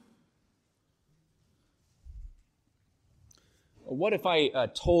What if I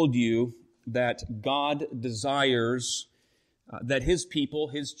told you that God desires that His people,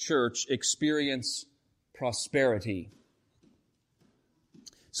 His church, experience prosperity?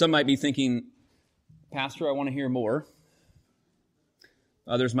 Some might be thinking, Pastor, I want to hear more.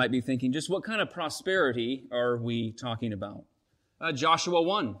 Others might be thinking, just what kind of prosperity are we talking about? Joshua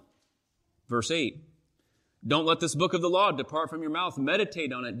 1, verse 8. Don't let this book of the law depart from your mouth.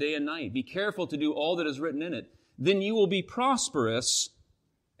 Meditate on it day and night. Be careful to do all that is written in it. Then you will be prosperous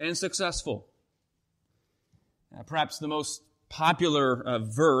and successful. Perhaps the most popular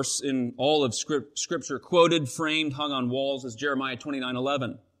verse in all of Scripture, quoted, framed, hung on walls, is Jeremiah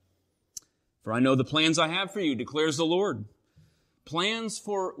 29:11. For I know the plans I have for you, declares the Lord. Plans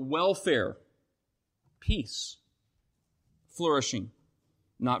for welfare, peace, flourishing,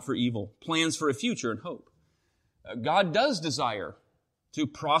 not for evil. Plans for a future and hope. God does desire to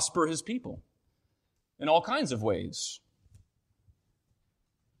prosper His people in all kinds of ways.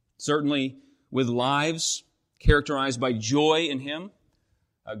 Certainly with lives characterized by joy in Him,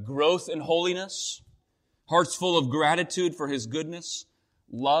 growth in holiness, hearts full of gratitude for His goodness,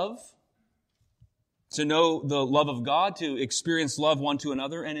 love, to know the love of God, to experience love one to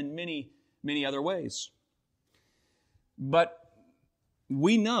another, and in many, many other ways. But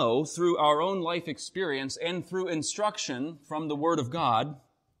we know through our own life experience and through instruction from the Word of God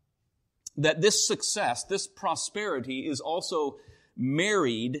that this success, this prosperity is also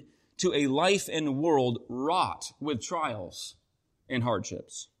married to a life and world wrought with trials and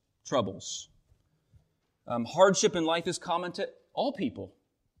hardships, troubles. Hardship in life is common to all people.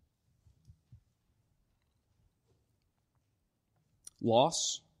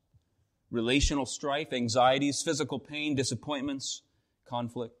 Loss, relational strife, anxieties, physical pain, disappointments,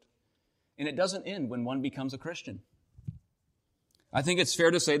 conflict. And it doesn't end when one becomes a Christian. I think it's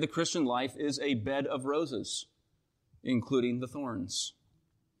fair to say the Christian life is a bed of roses, including the thorns.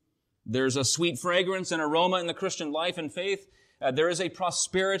 There's a sweet fragrance and aroma in the Christian life and faith. There is a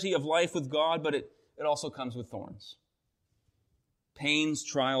prosperity of life with God, but it also comes with thorns. Pains,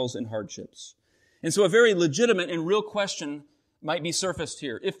 trials, and hardships. And so a very legitimate and real question might be surfaced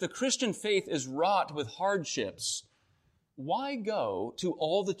here. If the Christian faith is wrought with hardships, why go to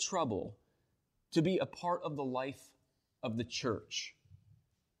all the trouble to be a part of the life of the church?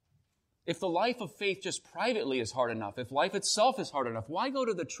 If the life of faith just privately is hard enough, if life itself is hard enough, why go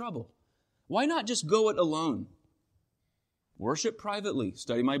to the trouble? Why not just go it alone? Worship privately,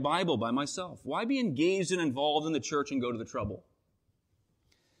 study my Bible by myself. Why be engaged and involved in the church and go to the trouble?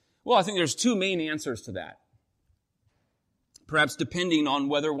 Well, I think there's two main answers to that. Perhaps depending on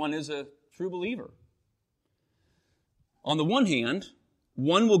whether one is a true believer. On the one hand,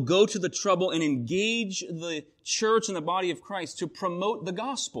 one will go to the trouble and engage the church and the body of Christ to promote the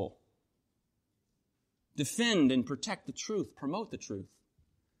gospel. Defend and protect the truth, promote the truth.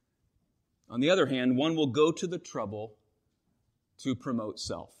 On the other hand, one will go to the trouble to promote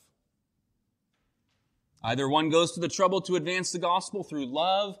self. Either one goes to the trouble to advance the gospel through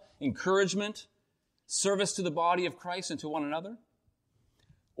love, encouragement, service to the body of Christ and to one another,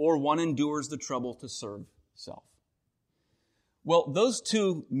 or one endures the trouble to serve self. Well, those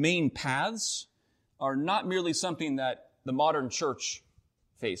two main paths are not merely something that the modern church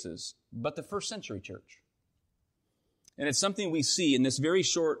faces, but the first century church. And it's something we see in this very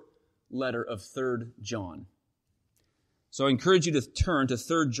short letter of 3 John. So I encourage you to turn to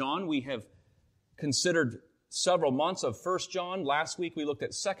 3 John. We have considered several months of 1 John. Last week we looked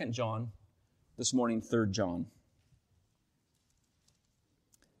at 2 John. This morning, 3 John.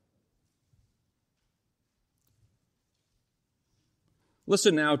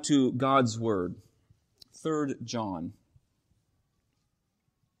 Listen now to God's Word. 3 John.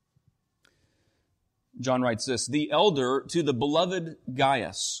 John writes this, "The elder to the beloved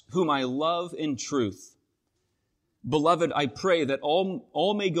Gaius, whom I love in truth. Beloved, I pray that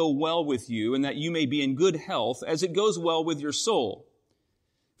all may go well with you and that you may be in good health as it goes well with your soul.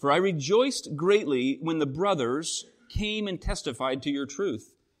 For I rejoiced greatly when the brothers came and testified to your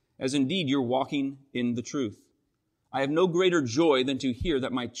truth, as indeed you're walking in the truth. I have no greater joy than to hear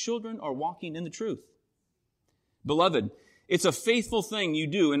that my children are walking in the truth. Beloved, it's a faithful thing you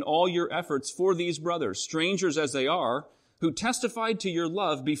do in all your efforts for these brothers, strangers as they are, who testified to your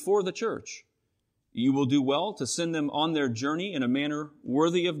love before the church. You will do well to send them on their journey in a manner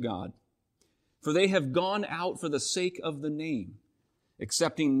worthy of God. For they have gone out for the sake of the name,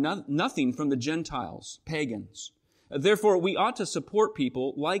 accepting nothing from the Gentiles, pagans. Therefore, we ought to support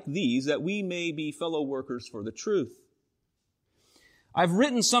people like these that we may be fellow workers for the truth. I've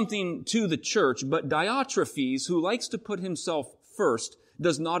written something to the church, but Diotrephes, who likes to put himself first,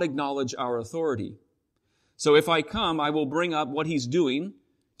 does not acknowledge our authority. So if I come, I will bring up what he's doing,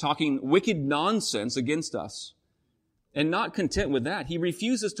 talking wicked nonsense against us. And not content with that, he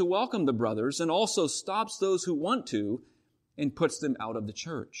refuses to welcome the brothers and also stops those who want to and puts them out of the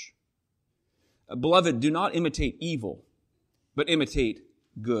church. Beloved, do not imitate evil, but imitate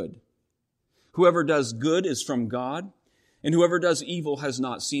good. Whoever does good is from God, and whoever does evil has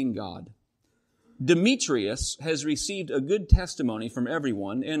not seen God. Demetrius has received a good testimony from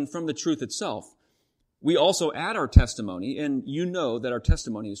everyone and from the truth itself. We also add our testimony, and you know that our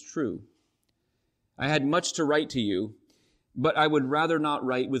testimony is true. I had much to write to you, but I would rather not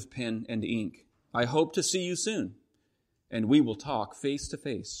write with pen and ink. I hope to see you soon, and we will talk face to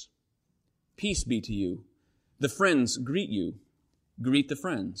face. Peace be to you. The friends greet you. Greet the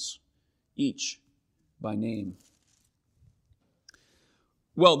friends, each by name.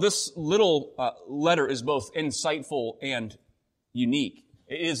 Well, this little letter is both insightful and unique.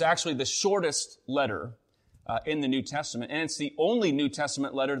 It is actually the shortest letter in the New Testament, and it's the only New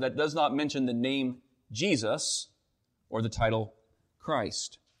Testament letter that does not mention the name Jesus or the title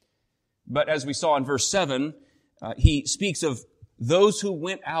Christ. But as we saw in verse 7, he speaks of those who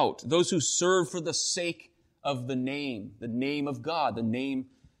went out, those who served for the sake of the name of God, the name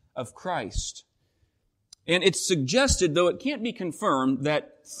of Christ. And it's suggested, though it can't be confirmed,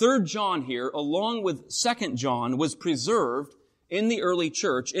 that 3 John here, along with 2 John, was preserved in the early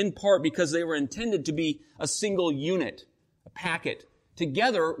church, in part because they were intended to be a single unit, a packet,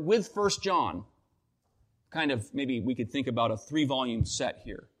 together with 1 John. Kind of, maybe we could think about a 3-volume set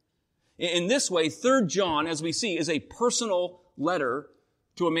here. In this way, 3 John, as we see, is a personal letter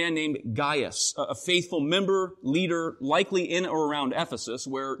to a man named Gaius, a faithful member, leader, likely in or around Ephesus,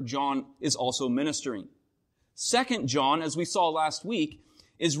 where John is also ministering. 2 John, as we saw last week,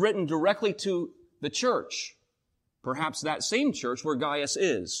 is written directly to the church, perhaps that same church where Gaius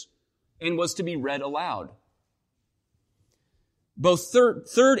is, and was to be read aloud. Both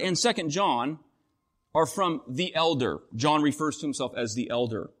 3rd and 2nd John are from the elder. John refers to himself as the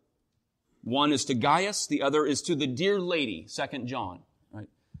elder. One is to Gaius, the other is to the dear lady, 2 John, right?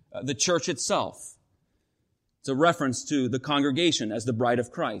 The church itself. It's a reference to the congregation as the bride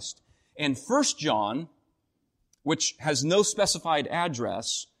of Christ. And 1 John, which has no specified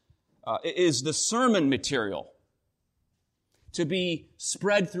address, is the sermon material to be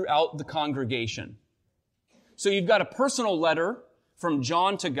spread throughout the congregation. So you've got a personal letter from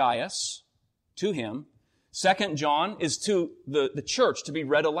John to Gaius, to him. 2 John is to the church to be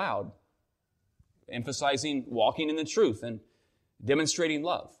read aloud, emphasizing walking in the truth and demonstrating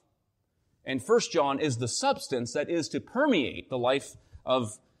love. And 1 John is the substance that is to permeate the life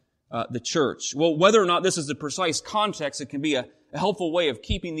of the church. Well, whether or not this is the precise context, it can be a helpful way of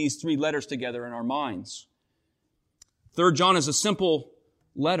keeping these 3 letters together in our minds. 3 John is a simple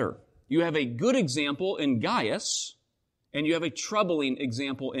letter. You have a good example in Gaius, and you have a troubling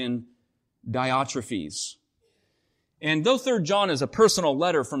example in Diotrephes. And though 3 John is a personal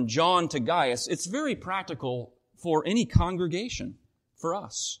letter from John to Gaius, it's very practical for any congregation, for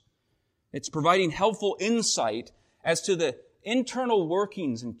us. It's providing helpful insight as to the internal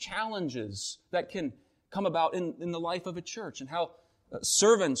workings and challenges that can come about in the life of a church, and how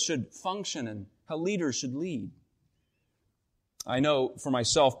servants should function and how leaders should lead. I know for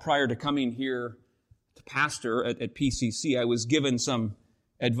myself, prior to coming here to pastor at PCC, I was given some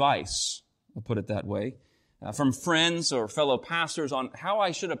advice, I'll put it that way, from friends or fellow pastors on how I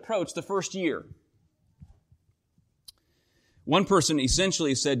should approach the first year. One person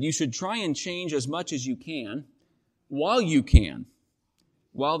essentially said, you should try and change as much as you can, while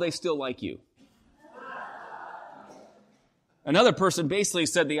they still like you. Another person basically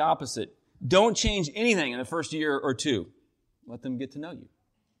said the opposite. Don't change anything in the first year or 2. Let them get to know you.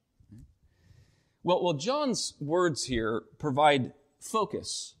 Well, John's words here provide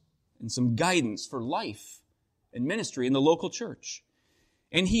focus and some guidance for life and ministry in the local church.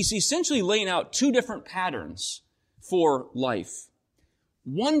 And he's essentially laying out 2 different patterns for life.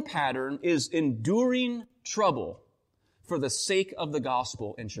 One pattern is enduring trouble for the sake of the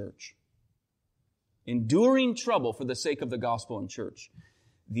gospel in church. Enduring trouble for the sake of the gospel in church.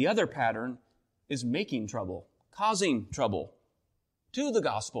 The other pattern is making trouble, causing trouble to the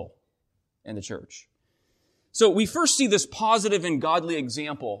gospel and the church. So we first see this positive and godly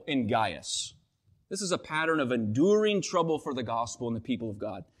example in Gaius. This is a pattern of enduring trouble for the gospel and the people of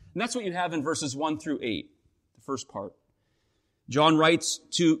God. And that's what you have in verses 1 through 8, the first part. John writes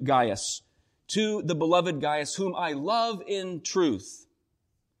to Gaius, to the beloved Gaius, whom I love in truth.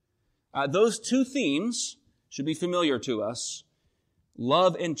 Those 2 themes should be familiar to us.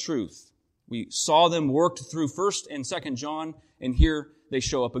 Love and truth. We saw them worked through 1 and 2 John, and here they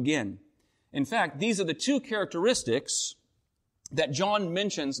show up again. In fact, these are the two characteristics that John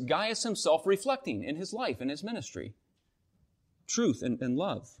mentions Gaius himself reflecting in his life and his ministry. Truth and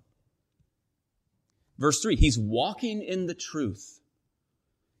love. Verse 3, he's walking in the truth.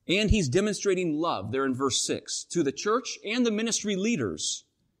 And he's demonstrating love there in verse 6 to the church and the ministry leaders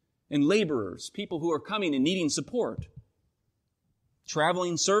and laborers, people who are coming and needing support,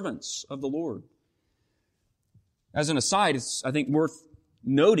 traveling servants of the Lord. As an aside, it's, I think, worth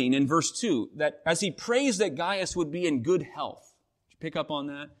noting in verse 2 that as he prays that Gaius would be in good health, did you pick up on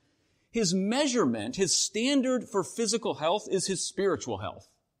that? His measurement, his standard for physical health is his spiritual health.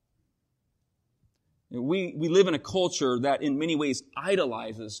 We live in a culture that in many ways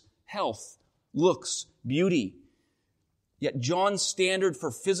idolizes health, looks, beauty. Yet John's standard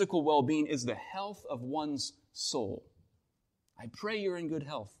for physical well-being is the health of one's soul. I pray you're in good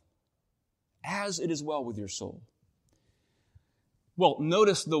health, as it is well with your soul. Well,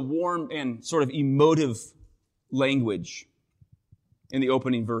 notice the warm and sort of emotive language in the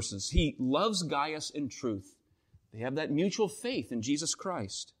opening verses. He loves Gaius in truth. They have that mutual faith in Jesus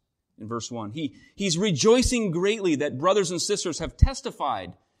Christ. In verse 1, he's rejoicing greatly that brothers and sisters have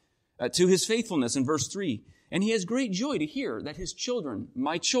testified to his faithfulness in verse 3. And he has great joy to hear that his children,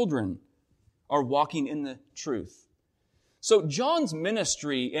 my children, are walking in the truth. So John's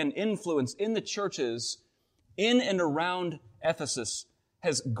ministry and influence in the churches in and around Ephesus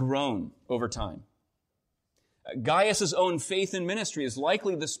has grown over time. Gaius' own faith and ministry is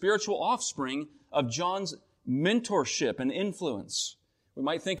likely the spiritual offspring of John's mentorship and influence. We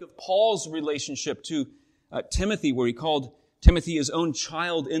might think of Paul's relationship to Timothy, where he called Timothy his own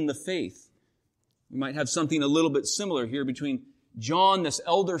child in the faith. We might have something a little bit similar here between John, this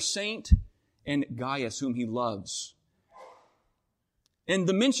elder saint, and Gaius, whom he loves. And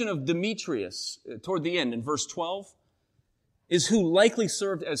the mention of Demetrius toward the end in verse 12 is who likely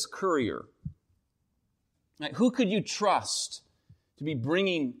served as courier. Who could you trust to be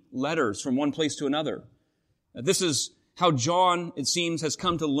bringing letters from one place to another? This is how John, it seems, has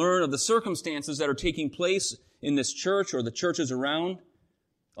come to learn of the circumstances that are taking place in this church or the churches around,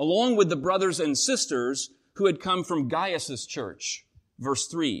 along with the brothers and sisters who had come from Gaius' church. Verse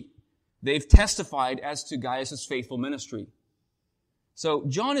 3, they've testified as to Gaius' faithful ministry. So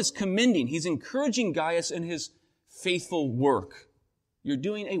John is commending, he's encouraging Gaius in his faithful work. You're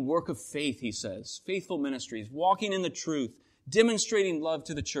doing a work of faith, he says. Faithful ministries, walking in the truth, demonstrating love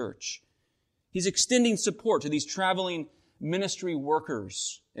to the church. He's extending support to these traveling ministry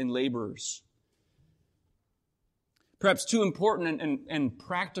workers and laborers. Perhaps two important and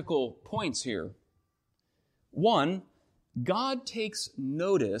practical points here. One, God takes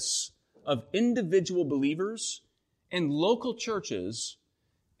notice of individual believers and local churches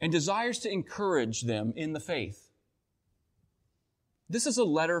and desires to encourage them in the faith. This is a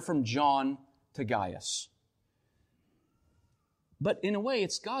letter from John to Gaius. But in a way,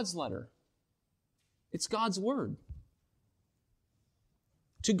 it's God's letter. It's God's word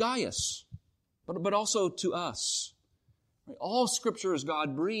to Gaius, but also to us. All Scripture is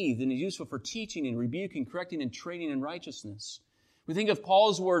God-breathed and is useful for teaching and rebuking, correcting, and training in righteousness. We think of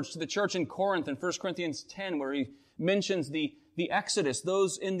Paul's words to the church in Corinth in 1 Corinthians 10, where he mentions the Exodus,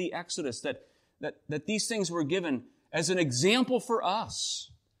 those in the Exodus, that these things were given as an example for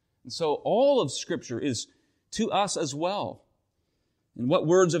us. And so all of Scripture is to us as well. And what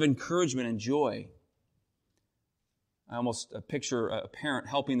words of encouragement and joy. I almost picture a parent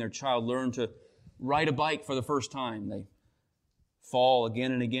helping their child learn to ride a bike for the first time. They fall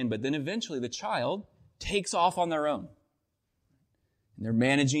again and again, but then eventually the child takes off on their own. And they're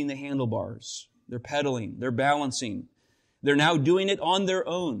managing the handlebars. They're pedaling. They're balancing. They're now doing it on their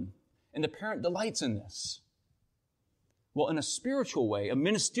own. And the parent delights in this. Well, in a spiritual way, a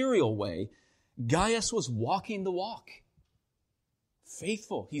ministerial way, Gaius was walking the walk.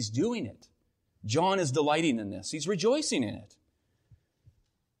 Faithful. He's doing it. John is delighting in this. He's rejoicing in it.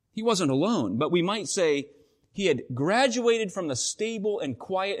 He wasn't alone, but we might say he had graduated from the stable and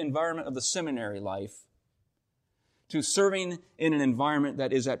quiet environment of the seminary life to serving in an environment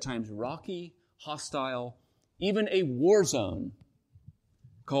that is at times rocky, hostile, even a war zone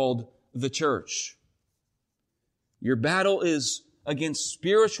called the church. Your battle is against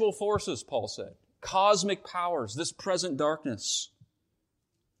spiritual forces, Paul said, cosmic powers, this present darkness.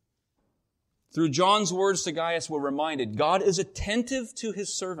 Through John's words to Gaius, we're reminded God is attentive to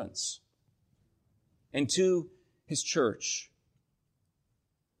His servants and to His church.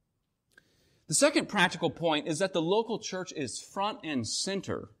 The second practical point is that the local church is front and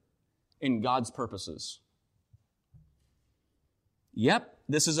center in God's purposes. Yep,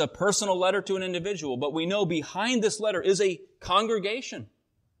 this is a personal letter to an individual, but we know behind this letter is a congregation.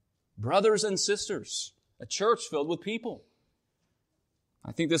 brothers and sisters, a church filled with people.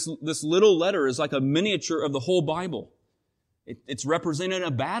 I think this little letter is like a miniature of the whole Bible. It's representing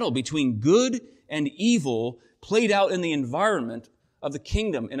a battle between good and evil played out in the environment of the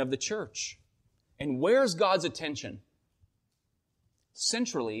kingdom and of the church. And where's God's attention?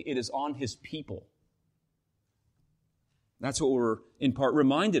 Centrally, it is on His people. That's what we're in part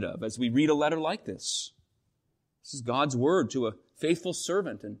reminded of as we read a letter like this. This is God's word to a faithful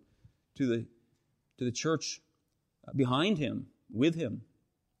servant and to the church behind him, with him.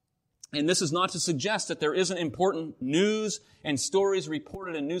 And this is not to suggest that there isn't important news and stories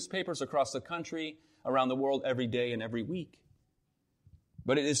reported in newspapers across the country, around the world every day and every week.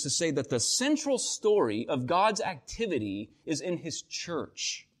 But it is to say that the central story of God's activity is in His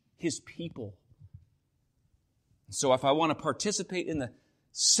church, His people. So if I want to participate in the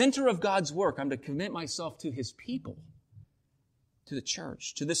center of God's work, I'm to commit myself to His people, to the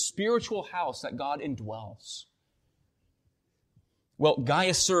church, to this spiritual house that God indwells. Well,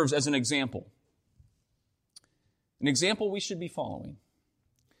 Gaius serves as an example we should be following.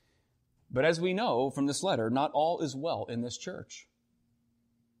 But as we know from this letter, not all is well in this church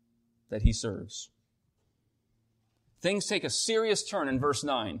that he serves. Things take a serious turn in verse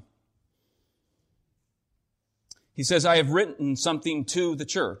 9. He says, I have written something to the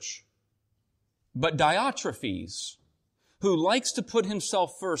church, but Diotrephes, who likes to put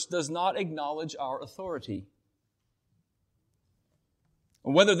himself first, does not acknowledge our authority.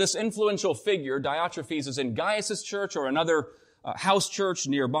 Whether this influential figure, Diotrephes, is in Gaius' church or another house church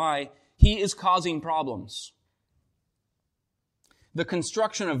nearby, he is causing problems. The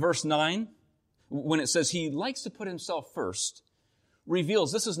construction of verse 9, when it says he likes to put himself first,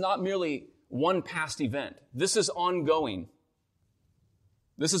 reveals this is not merely one past event. This is ongoing.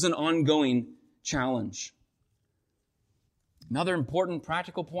 This is an ongoing challenge. Another important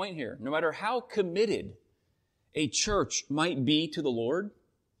practical point here. No matter how committed a church might be to the Lord,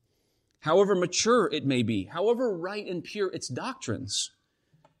 however mature it may be, however right and pure its doctrines,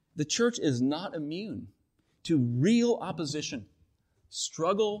 the church is not immune to real opposition,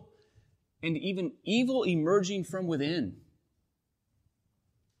 struggle, and even evil emerging from within.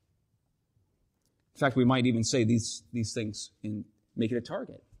 In fact, we might even say these things and make it a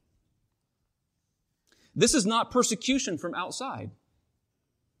target. This is not persecution from outside.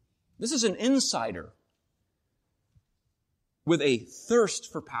 This is an insider with a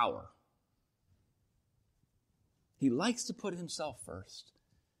thirst for power. He likes to put himself first.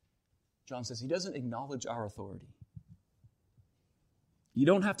 John says he doesn't acknowledge our authority. You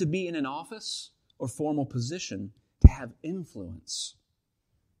don't have to be in an office or formal position to have influence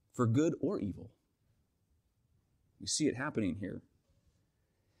for good or evil. We see it happening here.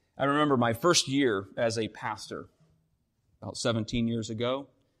 I remember my first year as a pastor, about 17 years ago.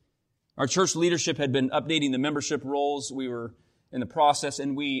 Our church leadership had been updating the membership rolls. We were in the process,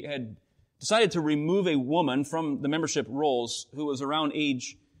 and we had decided to remove a woman from the membership rolls who was around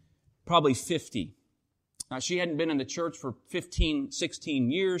age probably 50. She hadn't been in the church for 15,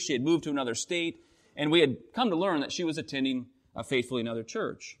 16 years. She had moved to another state, and we had come to learn that she was attending faithfully another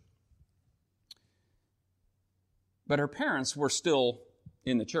church. But her parents were still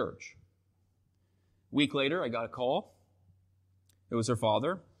in the church. A week later, I got a call. It was her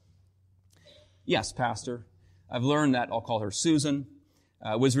father. Yes, Pastor, I've learned that, I'll call her Susan,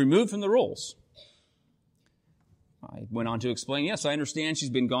 was removed from the rolls. I went on to explain, yes, I understand she's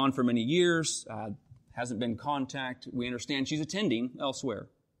been gone for many years, hasn't been in contact. We understand she's attending elsewhere.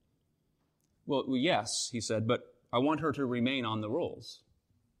 Well, yes, he said, but I want her to remain on the rolls.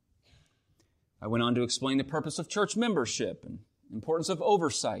 I went on to explain the purpose of church membership and importance of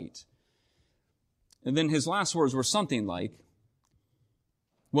oversight. And then his last words were something like,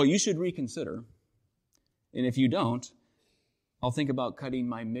 well, you should reconsider. And if you don't, I'll think about cutting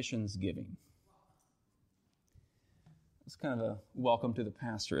my missions giving. It's kind of a welcome to the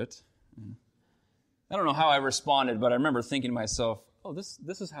pastorate. I don't know how I responded, but I remember thinking to myself, oh, this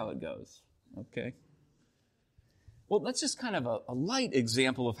is how it goes. Okay. Well, that's just kind of a light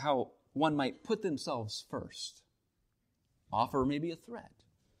example of how one might put themselves first. Offer maybe a threat.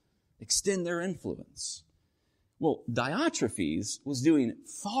 Extend their influence. Well, Diotrephes was doing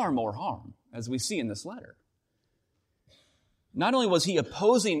far more harm, as we see in this letter. Not only was he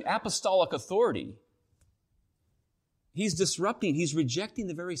opposing apostolic authority, he's disrupting, he's rejecting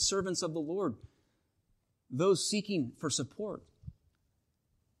the very servants of the Lord, those seeking for support,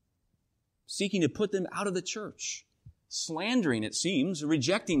 seeking to put them out of the church, slandering, it seems,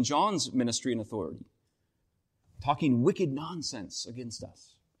 rejecting John's ministry and authority, talking wicked nonsense against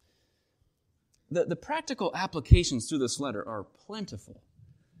us. The practical applications through this letter are plentiful.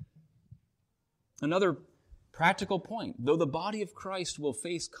 Another practical point, though the body of Christ will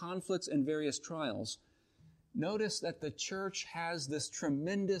face conflicts and various trials, notice that the church has this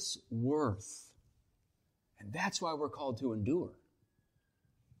tremendous worth. And that's why we're called to endure,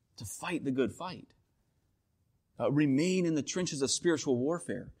 to fight the good fight, remain in the trenches of spiritual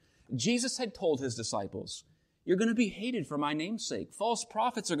warfare. Jesus had told his disciples, you're going to be hated for my name's sake. False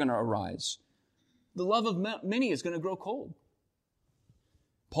prophets are going to arise. The love of many is going to grow cold.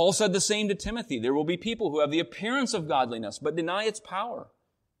 Paul said the same to Timothy. There will be people who have the appearance of godliness, but deny its power.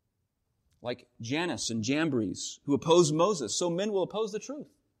 Like Jannes and Jambres, who oppose Moses, so men will oppose the truth.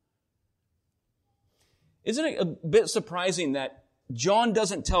 Isn't it a bit surprising that John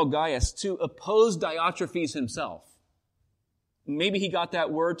doesn't tell Gaius to oppose Diotrephes himself? Maybe he got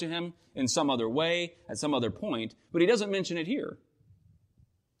that word to him in some other way, at some other point, but he doesn't mention it here.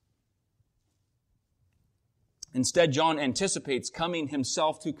 Instead, John anticipates coming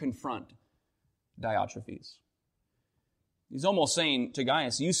himself to confront Diotrephes. He's almost saying to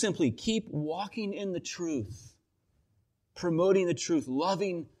Gaius, you simply keep walking in the truth, promoting the truth,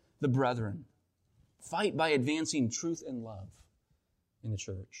 loving the brethren. Fight by advancing truth and love in the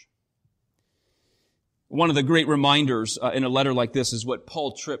church. One of the great reminders in a letter like this is what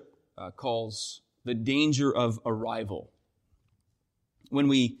Paul Tripp calls the danger of arrival. When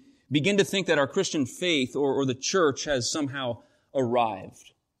we begin to think that our Christian faith or the church has somehow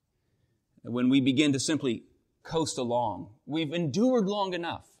arrived, when we begin to simply coast along, we've endured long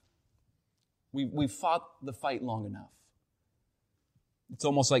enough. We've fought the fight long enough. It's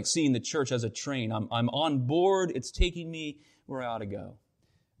almost like seeing the church as a train. I'm on board. It's taking me where I ought to go.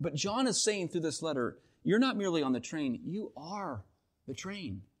 But John is saying through this letter, you're not merely on the train. You are the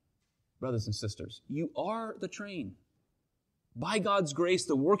train, brothers and sisters. You are the train. By God's grace,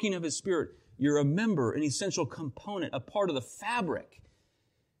 the working of His Spirit, you're a member, an essential component, a part of the fabric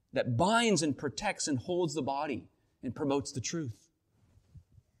that binds and protects and holds the body and promotes the truth.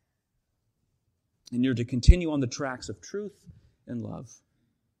 And you're to continue on the tracks of truth and love.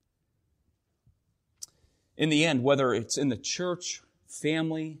 In the end, whether it's in the church,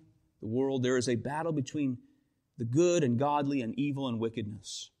 family, the world, there is a battle between the good and godly and evil and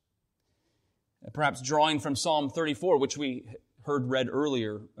wickedness. Perhaps drawing from Psalm 34, which we heard read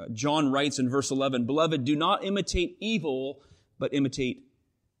earlier, John writes in verse 11, Beloved, do not imitate evil, but imitate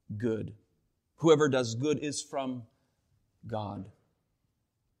good. Whoever does good is from God.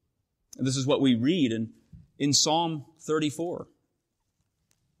 And this is what we read in Psalm 34.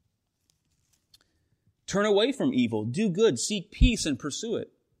 Turn away from evil, do good, seek peace and pursue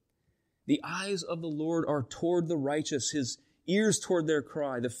it. The eyes of the Lord are toward the righteous, His ears toward their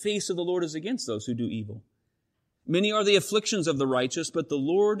cry. The face of the Lord is against those who do evil. Many are the afflictions of the righteous, but the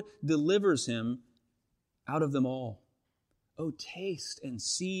Lord delivers him out of them all. Oh, taste and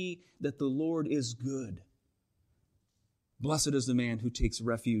see that the Lord is good. Blessed is the man who takes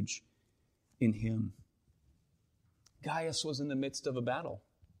refuge in Him. Gaius was in the midst of a battle.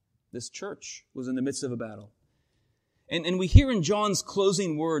 This church was in the midst of a battle. And we hear in John's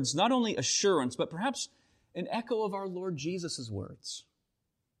closing words not only assurance, but perhaps an echo of our Lord Jesus' words.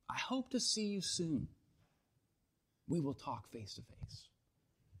 I hope to see you soon. We will talk face to face.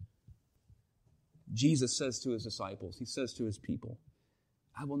 Jesus says to His disciples, He says to His people,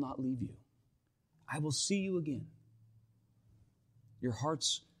 I will not leave you. I will see you again. Your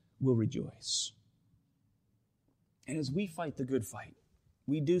hearts will rejoice. And as we fight the good fight,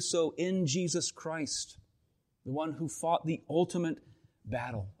 we do so in Jesus Christ, the one who fought the ultimate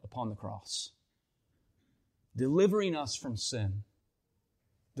battle upon the cross, delivering us from sin,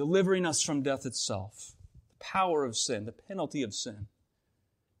 delivering us from death itself, the power of sin, the penalty of sin.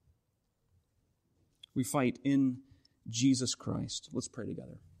 We fight in Jesus Christ. Let's pray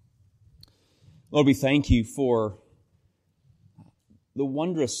together. Lord, we thank You for the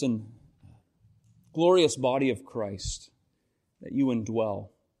wondrous and glorious body of Christ that You indwell,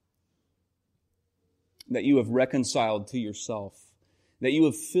 that You have reconciled to Yourself, that You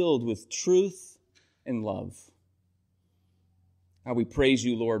have filled with truth and love. How we praise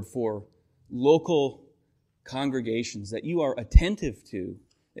You, Lord, for local congregations that You are attentive to,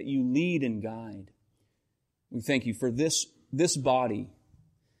 that You lead and guide. We thank You for this body.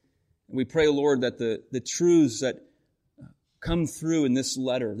 And we pray, Lord, that the truths that come through in this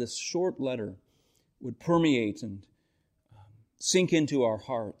letter, this short letter, would permeate and sink into our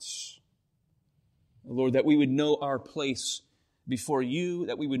hearts. Lord, that we would know our place before You,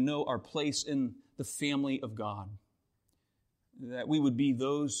 that we would know our place in the family of God, that we would be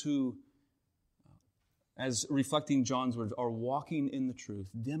those who, as reflecting John's words, are walking in the truth,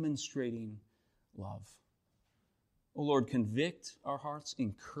 demonstrating love. Oh Lord, convict our hearts,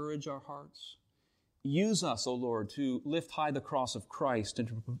 encourage our hearts, use us, O Lord, to lift high the cross of Christ and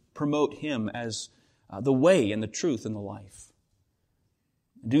to promote Him as the way and the truth and the life.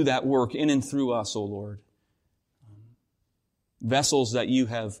 Do that work in and through us, O Lord. Vessels that You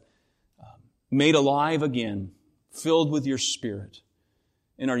have made alive again, filled with Your Spirit,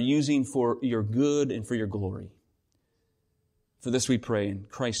 and are using for Your good and for Your glory. For this we pray in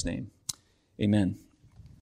Christ's name. Amen.